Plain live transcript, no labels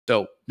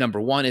So number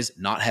one is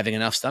not having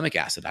enough stomach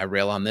acid. I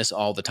rail on this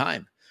all the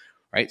time,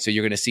 right? So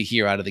you're going to see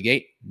here out of the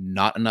gate,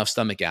 not enough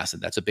stomach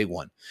acid. That's a big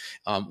one.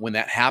 When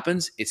that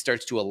happens, it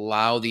starts to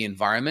allow the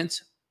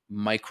environment,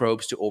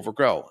 microbes to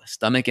overgrow.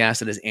 Stomach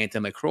acid is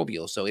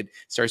antimicrobial, so it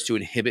starts to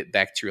inhibit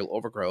bacterial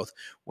overgrowth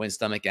when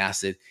stomach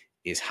acid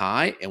is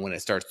high. And when it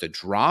starts to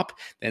drop,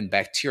 then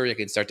bacteria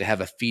can start to have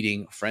a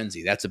feeding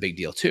frenzy. That's a big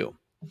deal too.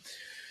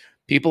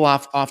 People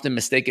often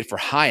mistake it for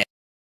high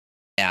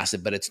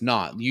acid, but it's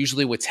not.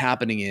 Usually what's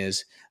happening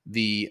is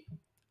the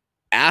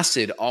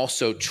acid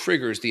also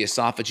triggers the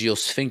esophageal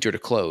sphincter to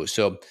close.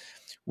 So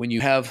when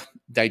you have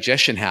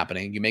digestion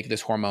happening, you make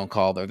this hormone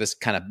called, or this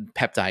kind of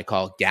peptide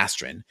called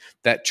gastrin,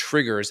 that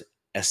triggers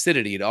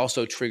acidity. It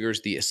also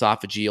triggers the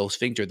esophageal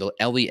sphincter, the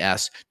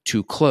LES,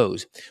 to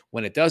close.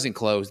 When it doesn't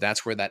close,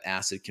 that's where that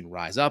acid can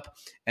rise up.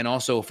 And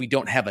also, if we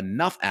don't have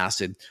enough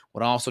acid,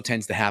 what also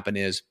tends to happen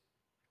is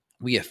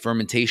we have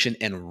fermentation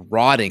and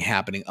rotting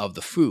happening of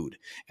the food.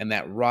 And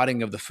that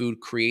rotting of the food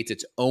creates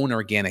its own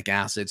organic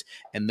acids,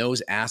 and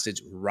those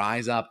acids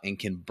rise up and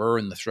can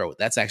burn the throat.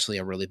 That's actually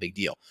a really big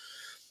deal.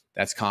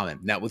 That's common.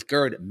 Now with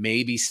GERD,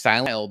 maybe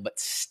silent, but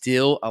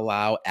still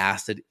allow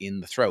acid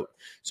in the throat.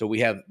 So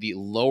we have the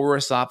lower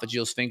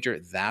esophageal sphincter.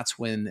 That's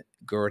when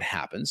GERD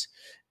happens.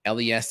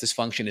 LES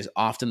dysfunction is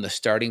often the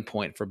starting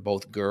point for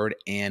both GERD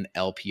and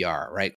LPR, right?